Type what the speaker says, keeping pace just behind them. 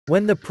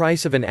When the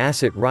price of an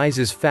asset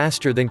rises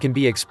faster than can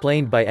be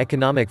explained by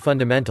economic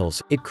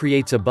fundamentals, it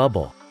creates a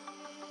bubble.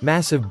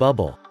 Massive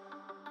bubble.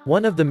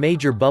 One of the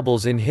major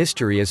bubbles in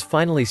history is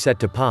finally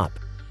set to pop.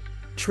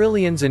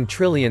 Trillions and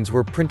trillions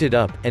were printed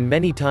up, and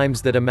many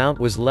times that amount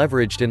was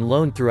leveraged and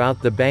loaned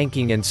throughout the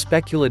banking and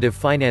speculative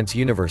finance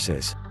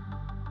universes.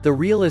 The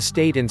real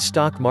estate and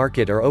stock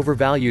market are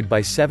overvalued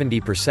by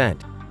 70%.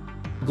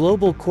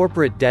 Global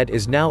corporate debt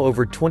is now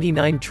over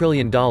 $29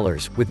 trillion,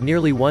 with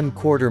nearly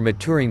 1/4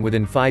 maturing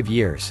within 5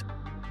 years.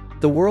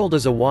 The world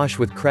is awash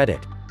with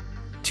credit.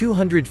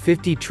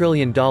 $250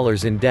 trillion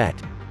in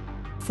debt.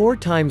 4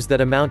 times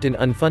that amount in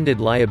unfunded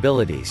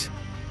liabilities.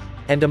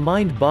 And a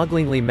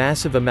mind-bogglingly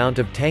massive amount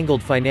of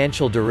tangled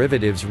financial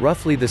derivatives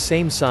roughly the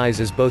same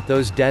size as both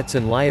those debts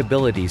and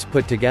liabilities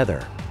put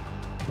together.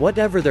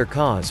 Whatever their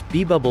cause,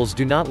 B-bubbles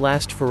do not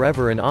last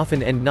forever and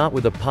often end not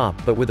with a pop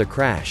but with a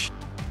crash.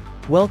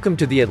 Welcome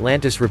to the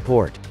Atlantis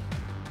Report.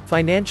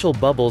 Financial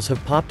bubbles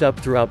have popped up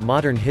throughout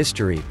modern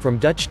history, from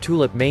Dutch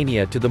tulip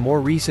mania to the more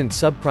recent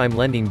subprime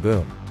lending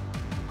boom.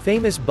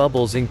 Famous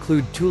bubbles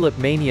include tulip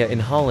mania in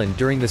Holland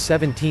during the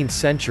 17th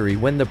century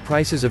when the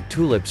prices of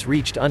tulips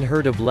reached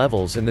unheard of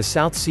levels, and the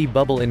South Sea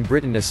bubble in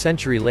Britain a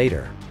century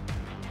later.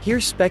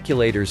 Here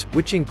speculators,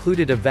 which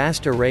included a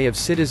vast array of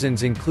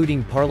citizens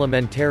including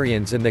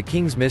parliamentarians and the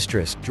king's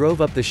mistress,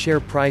 drove up the share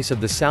price of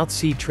the South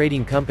Sea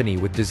Trading Company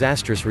with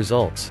disastrous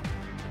results.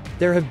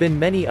 There have been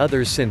many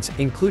others since,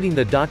 including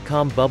the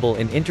dot-com bubble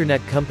in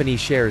internet company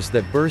shares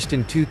that burst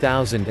in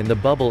 2000 and the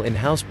bubble in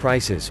house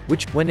prices,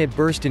 which, when it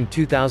burst in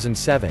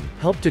 2007,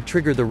 helped to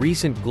trigger the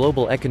recent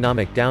global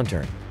economic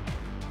downturn.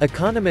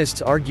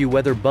 Economists argue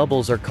whether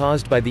bubbles are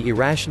caused by the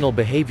irrational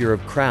behavior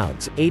of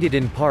crowds, aided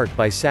in part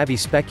by savvy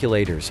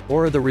speculators,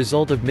 or are the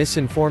result of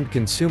misinformed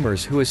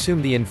consumers who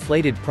assume the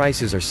inflated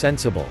prices are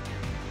sensible.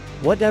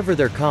 Whatever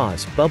their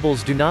cause,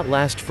 bubbles do not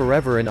last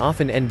forever and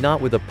often end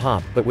not with a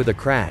pop but with a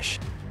crash.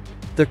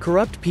 The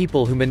corrupt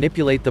people who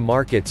manipulate the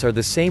markets are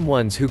the same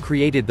ones who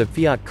created the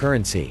fiat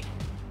currency.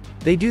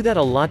 They do that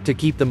a lot to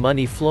keep the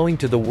money flowing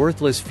to the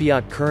worthless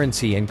fiat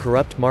currency and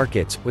corrupt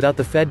markets. Without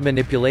the Fed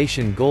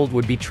manipulation, gold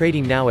would be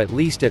trading now at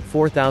least at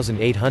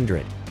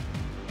 4,800.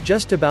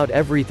 Just about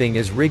everything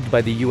is rigged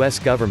by the US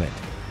government.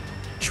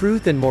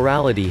 Truth and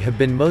morality have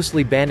been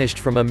mostly banished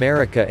from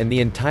America and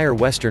the entire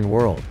Western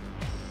world.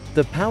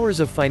 The powers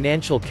of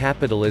financial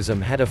capitalism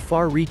had a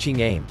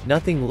far-reaching aim,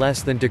 nothing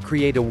less than to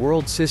create a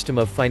world system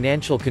of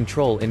financial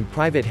control in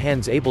private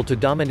hands able to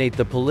dominate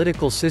the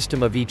political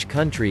system of each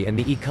country and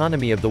the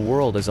economy of the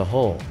world as a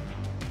whole.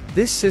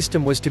 This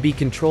system was to be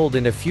controlled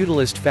in a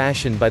feudalist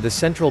fashion by the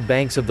central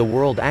banks of the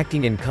world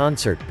acting in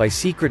concert, by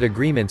secret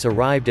agreements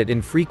arrived at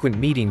in frequent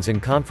meetings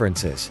and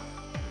conferences.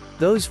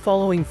 Those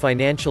following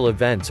financial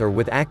events are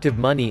with active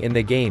money in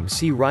the game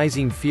see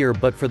rising fear,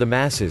 but for the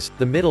masses,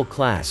 the middle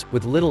class,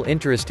 with little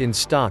interest in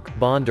stock,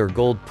 bond or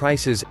gold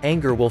prices,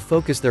 anger will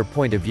focus their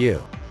point of view.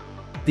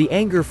 The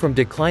anger from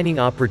declining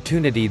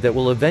opportunity that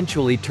will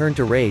eventually turn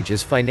to rage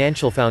as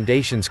financial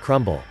foundations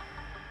crumble.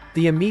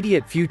 The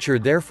immediate future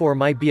therefore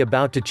might be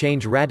about to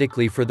change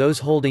radically for those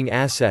holding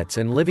assets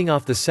and living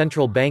off the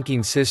central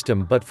banking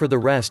system, but for the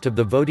rest of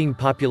the voting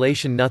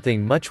population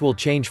nothing much will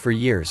change for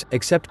years,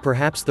 except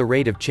perhaps the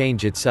rate of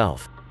change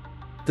itself.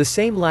 The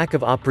same lack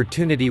of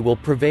opportunity will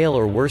prevail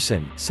or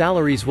worsen,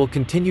 salaries will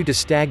continue to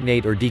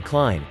stagnate or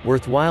decline,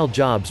 worthwhile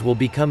jobs will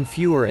become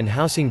fewer and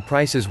housing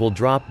prices will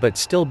drop but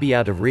still be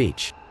out of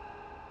reach.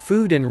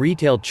 Food and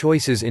retail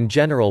choices in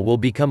general will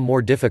become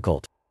more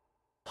difficult.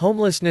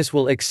 Homelessness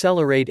will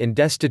accelerate and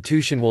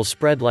destitution will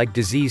spread like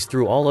disease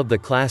through all of the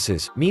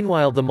classes.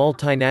 Meanwhile, the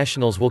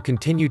multinationals will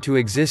continue to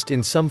exist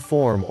in some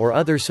form or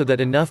other so that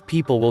enough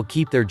people will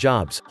keep their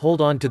jobs, hold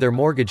on to their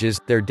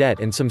mortgages, their debt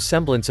and some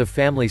semblance of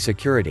family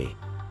security.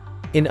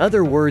 In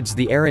other words,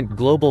 the errant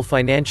global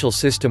financial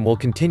system will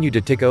continue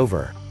to tick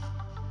over.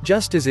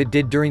 Just as it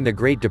did during the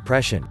Great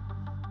Depression.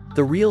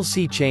 The real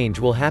sea change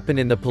will happen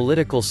in the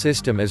political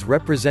system as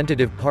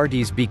representative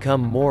parties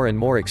become more and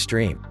more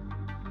extreme.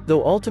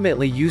 Though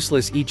ultimately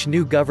useless, each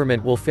new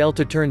government will fail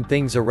to turn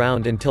things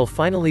around until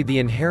finally the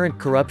inherent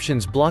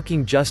corruptions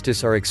blocking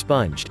justice are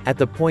expunged, at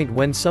the point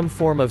when some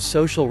form of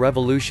social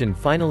revolution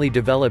finally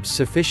develops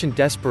sufficient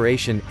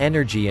desperation,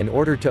 energy and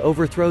order to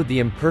overthrow the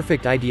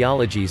imperfect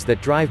ideologies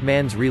that drive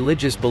man's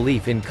religious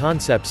belief in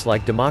concepts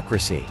like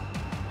democracy.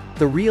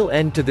 The real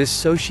end to this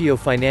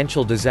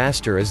socio-financial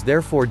disaster is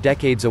therefore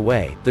decades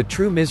away, the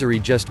true misery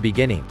just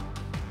beginning.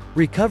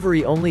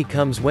 Recovery only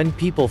comes when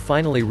people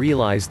finally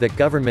realize that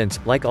governments,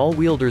 like all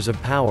wielders of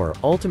power,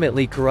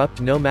 ultimately corrupt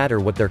no matter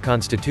what their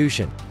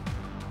constitution.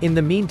 In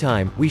the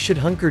meantime, we should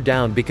hunker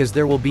down because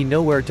there will be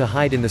nowhere to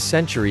hide in the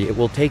century it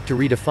will take to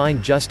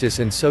redefine justice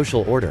and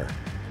social order.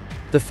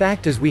 The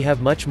fact is we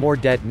have much more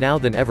debt now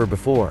than ever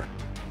before.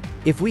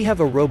 If we have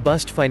a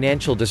robust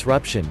financial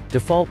disruption,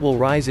 default will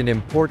rise in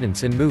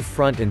importance and move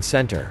front and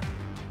center.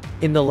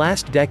 In the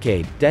last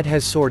decade, debt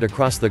has soared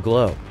across the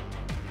globe.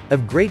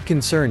 Of great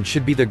concern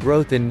should be the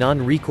growth in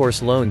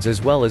non-recourse loans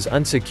as well as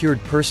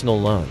unsecured personal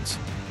loans.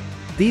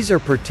 These are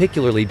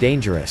particularly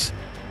dangerous.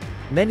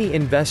 Many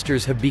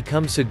investors have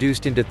become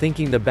seduced into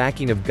thinking the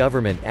backing of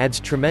government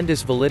adds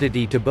tremendous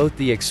validity to both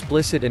the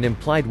explicit and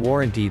implied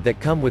warranty that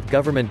come with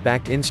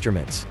government-backed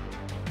instruments.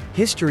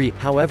 History,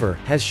 however,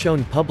 has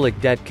shown public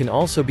debt can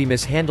also be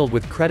mishandled,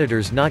 with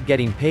creditors not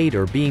getting paid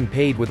or being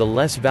paid with a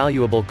less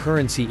valuable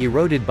currency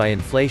eroded by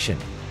inflation.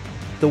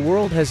 The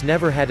world has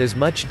never had as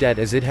much debt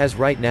as it has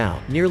right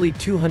now, nearly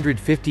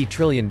 $250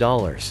 trillion.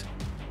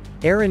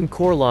 Aaron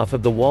Korloff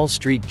of the Wall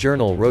Street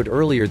Journal wrote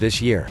earlier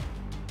this year,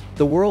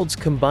 "The world's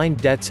combined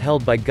debts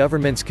held by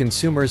governments,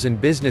 consumers and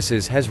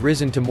businesses has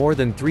risen to more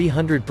than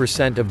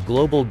 300% of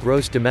global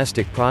gross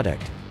domestic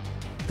product."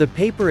 The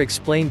paper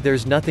explained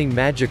there's nothing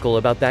magical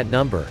about that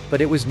number,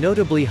 but it was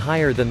notably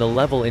higher than the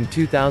level in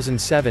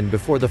 2007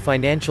 before the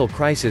financial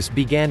crisis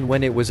began,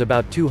 when it was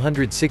about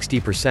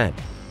 260%.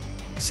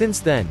 Since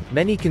then,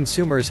 many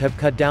consumers have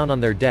cut down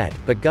on their debt,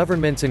 but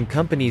governments and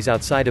companies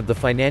outside of the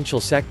financial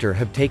sector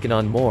have taken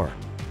on more.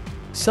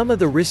 Some of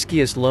the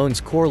riskiest loans,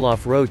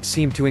 Korloff wrote,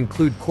 seem to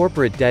include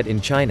corporate debt in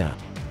China,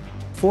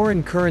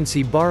 foreign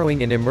currency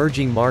borrowing in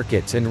emerging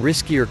markets, and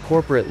riskier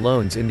corporate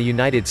loans in the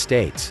United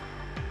States.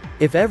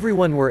 If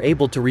everyone were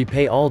able to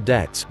repay all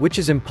debts, which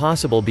is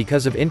impossible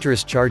because of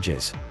interest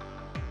charges,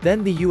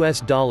 then the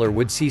US dollar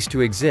would cease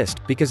to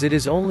exist, because it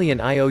is only an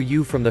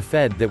IOU from the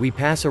Fed that we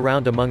pass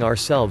around among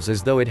ourselves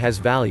as though it has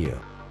value.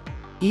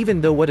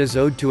 Even though what is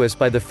owed to us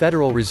by the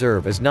Federal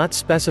Reserve is not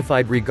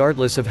specified,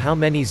 regardless of how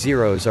many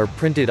zeros are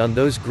printed on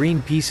those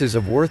green pieces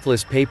of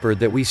worthless paper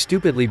that we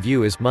stupidly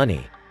view as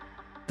money.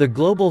 The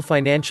global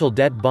financial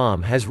debt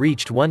bomb has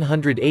reached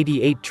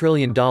 $188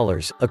 trillion,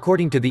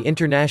 according to the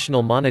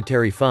International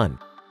Monetary Fund.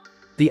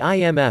 The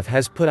IMF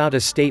has put out a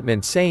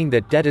statement saying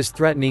that debt is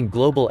threatening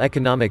global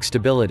economic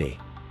stability.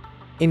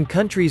 In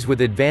countries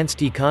with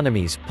advanced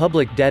economies,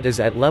 public debt is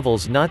at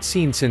levels not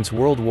seen since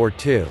World War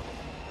II.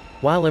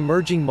 While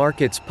emerging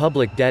markets'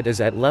 public debt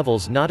is at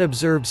levels not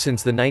observed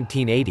since the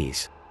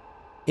 1980s.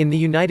 In the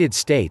United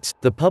States,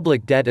 the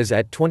public debt is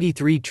at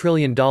 $23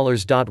 trillion.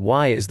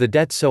 Why is the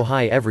debt so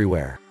high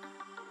everywhere?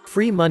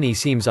 Free money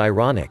seems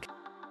ironic.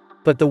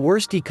 But the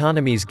worse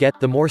economies get,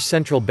 the more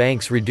central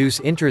banks reduce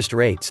interest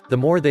rates, the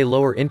more they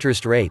lower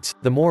interest rates,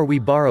 the more we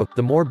borrow,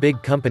 the more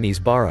big companies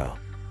borrow.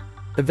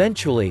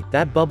 Eventually,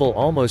 that bubble,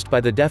 almost by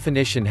the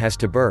definition, has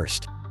to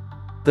burst.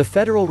 The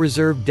Federal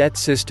Reserve debt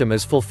system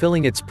is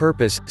fulfilling its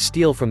purpose: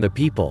 steal from the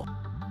people.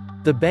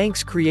 The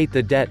banks create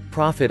the debt,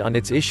 profit on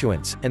its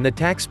issuance, and the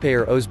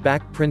taxpayer owes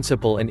back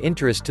principal and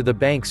interest to the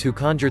banks who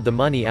conjured the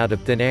money out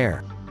of thin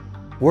air.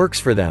 Works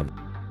for them.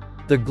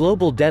 The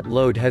global debt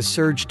load has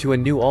surged to a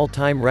new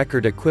all-time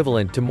record,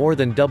 equivalent to more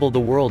than double the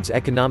world's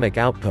economic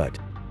output.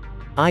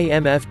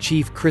 IMF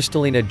chief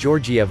Kristalina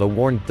Georgieva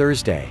warned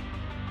Thursday.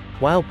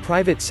 While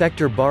private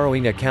sector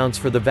borrowing accounts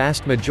for the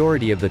vast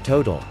majority of the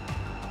total,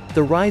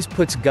 the rise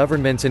puts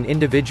governments and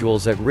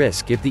individuals at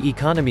risk if the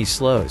economy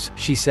slows,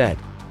 she said.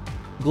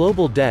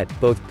 Global debt,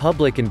 both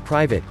public and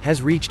private,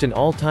 has reached an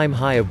all-time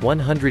high of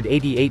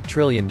 $188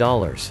 trillion.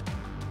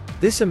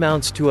 This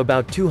amounts to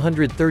about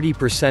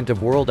 230%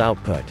 of world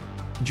output,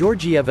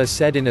 Georgieva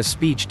said in a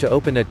speech to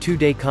open a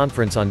two-day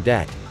conference on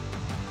debt.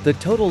 The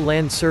total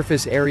land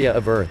surface area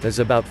of Earth is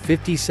about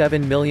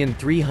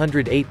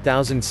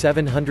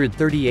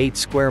 57,308,738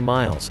 square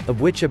miles, of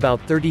which about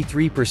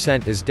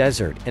 33% is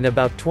desert, and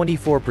about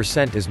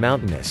 24% is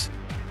mountainous.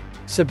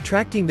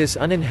 Subtracting this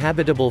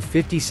uninhabitable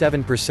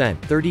 57%,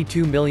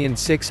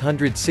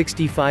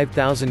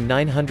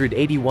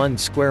 32,665,981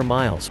 square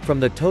miles,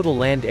 from the total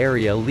land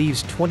area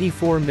leaves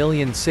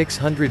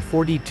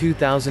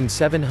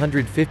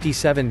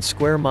 24,642,757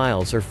 square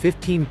miles, or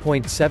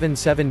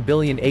 15.77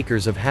 billion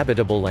acres of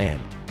habitable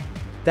land.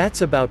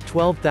 That's about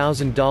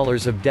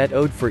 $12,000 of debt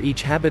owed for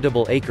each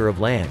habitable acre of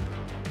land.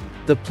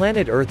 The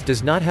planet Earth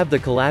does not have the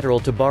collateral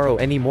to borrow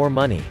any more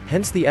money,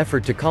 hence the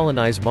effort to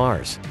colonize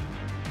Mars.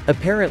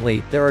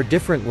 Apparently, there are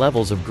different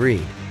levels of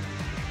greed.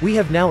 We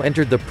have now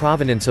entered the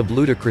provenance of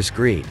ludicrous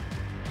greed.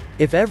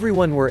 If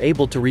everyone were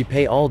able to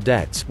repay all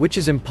debts, which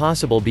is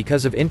impossible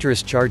because of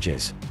interest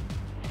charges,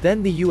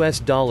 then the US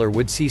dollar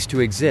would cease to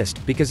exist,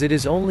 because it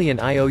is only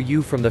an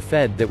IOU from the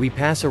Fed that we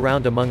pass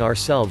around among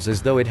ourselves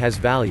as though it has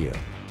value.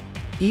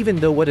 Even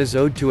though what is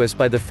owed to us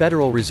by the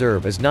Federal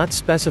Reserve is not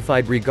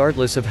specified,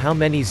 regardless of how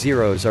many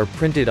zeros are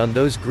printed on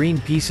those green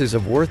pieces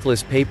of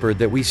worthless paper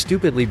that we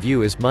stupidly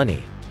view as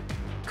money.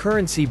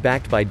 Currency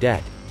backed by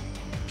debt.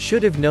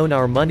 Should have known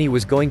our money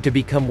was going to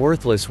become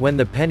worthless when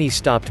the penny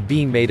stopped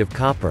being made of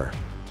copper.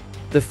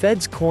 The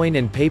Fed's coin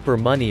and paper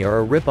money are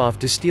a ripoff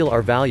to steal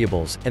our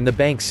valuables, and the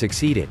banks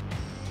succeeded.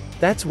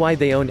 That's why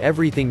they own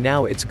everything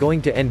now. It's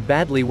going to end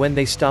badly when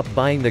they stop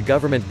buying the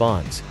government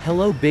bonds.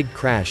 Hello, big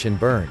crash and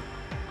burn.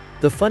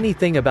 The funny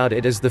thing about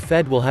it is the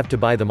Fed will have to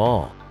buy them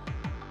all.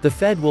 The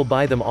Fed will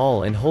buy them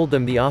all and hold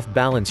them the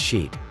off-balance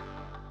sheet.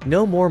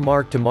 No more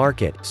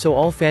mark-to-market, so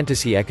all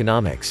fantasy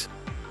economics.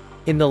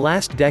 In the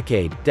last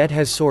decade, debt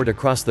has soared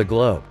across the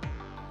globe.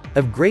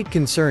 Of great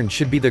concern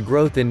should be the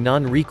growth in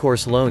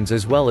non-recourse loans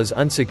as well as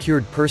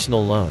unsecured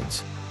personal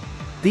loans.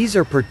 These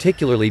are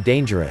particularly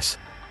dangerous.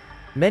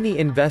 Many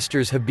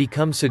investors have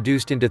become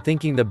seduced into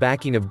thinking the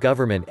backing of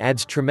government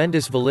adds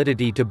tremendous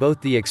validity to both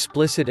the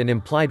explicit and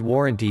implied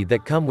warranty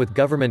that come with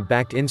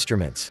government-backed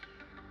instruments.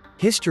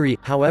 History,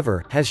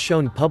 however, has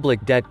shown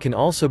public debt can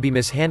also be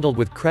mishandled,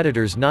 with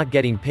creditors not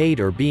getting paid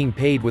or being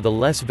paid with a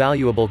less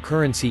valuable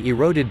currency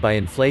eroded by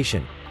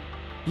inflation.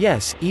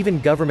 Yes,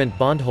 even government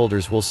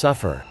bondholders will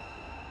suffer.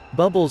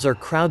 Bubbles are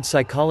crowd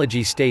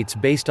psychology states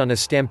based on a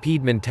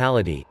stampede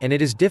mentality, and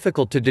it is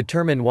difficult to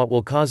determine what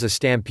will cause a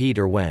stampede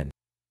or when.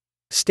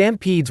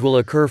 Stampedes will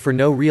occur for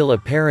no real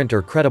apparent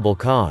or credible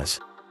cause.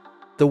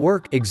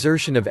 The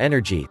exertion of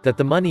energy that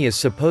the money is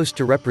supposed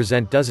to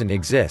represent doesn't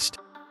exist.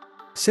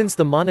 Since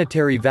the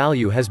monetary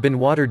value has been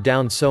watered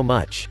down so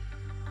much,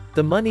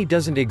 the money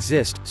doesn't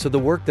exist, so the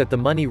work that the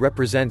money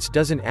represents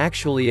doesn't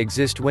actually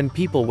exist. When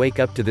people wake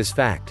up to this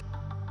fact,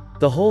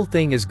 the whole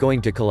thing is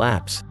going to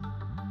collapse.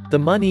 The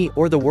money,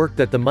 or the work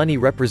that the money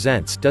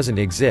represents, doesn't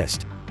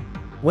exist.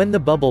 When the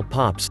bubble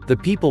pops, the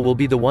people will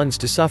be the ones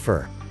to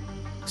suffer.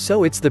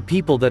 So it's the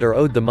people that are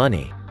owed the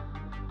money.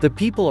 The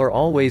people are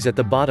always at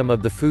the bottom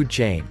of the food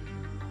chain.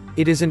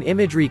 It is an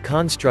imagery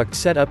construct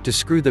set up to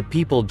screw the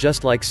people,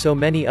 just like so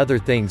many other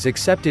things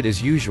accepted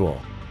as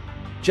usual.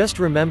 Just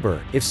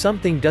remember, if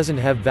something doesn't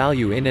have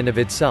value in and of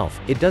itself,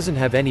 it doesn't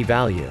have any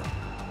value.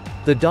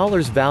 The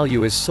dollar's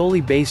value is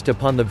solely based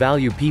upon the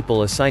value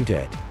people assign to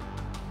it.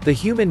 The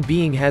human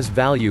being has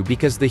value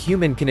because the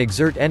human can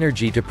exert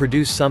energy to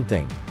produce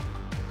something.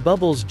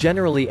 Bubbles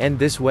generally end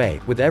this way,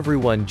 with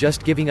everyone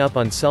just giving up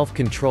on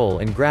self-control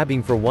and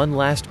grabbing for one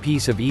last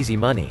piece of easy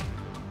money.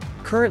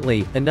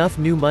 Currently, enough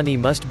new money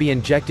must be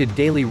injected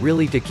daily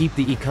really to keep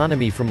the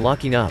economy from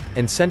locking up,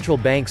 and central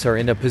banks are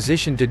in a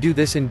position to do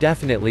this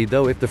indefinitely,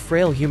 though if the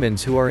frail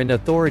humans who are in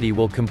authority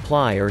will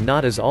comply or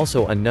not is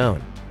also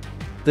unknown.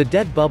 The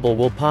debt bubble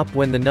will pop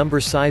when the number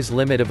size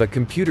limit of a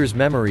computer's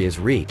memory is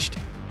reached.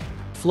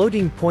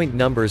 Floating point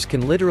numbers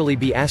can literally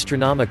be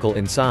astronomical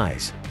in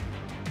size.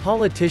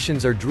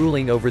 Politicians are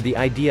drooling over the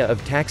idea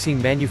of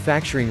taxing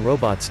manufacturing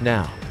robots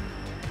now.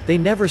 They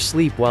never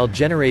sleep while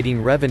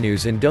generating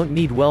revenues and don't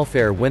need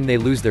welfare when they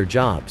lose their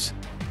jobs.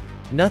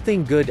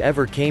 Nothing good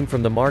ever came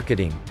from the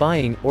marketing,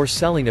 buying, or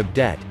selling of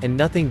debt, and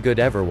nothing good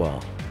ever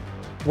will.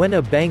 When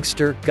a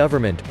bankster,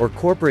 government, or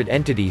corporate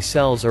entity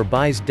sells or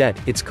buys debt,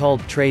 it's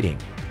called trading.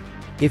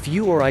 If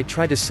you or I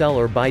try to sell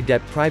or buy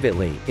debt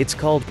privately, it's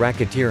called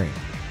racketeering.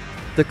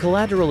 The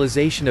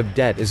collateralization of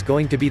debt is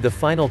going to be the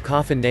final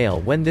coffin nail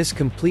when this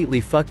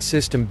completely fucked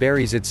system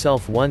buries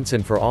itself once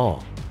and for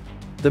all.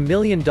 The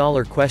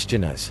million-dollar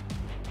question is,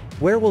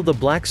 where will the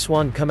black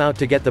swan come out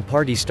to get the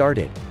party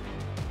started?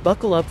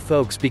 Buckle up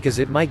folks, because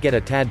it might get a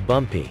tad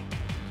bumpy.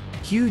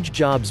 Huge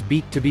jobs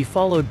beat, to be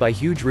followed by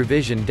huge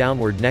revision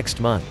downward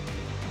next month.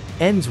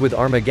 Ends with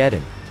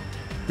Armageddon.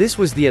 This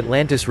was the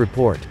Atlantis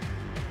Report.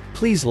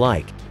 Please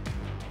like,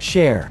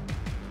 share,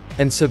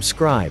 and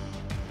subscribe.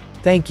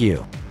 Thank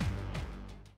you.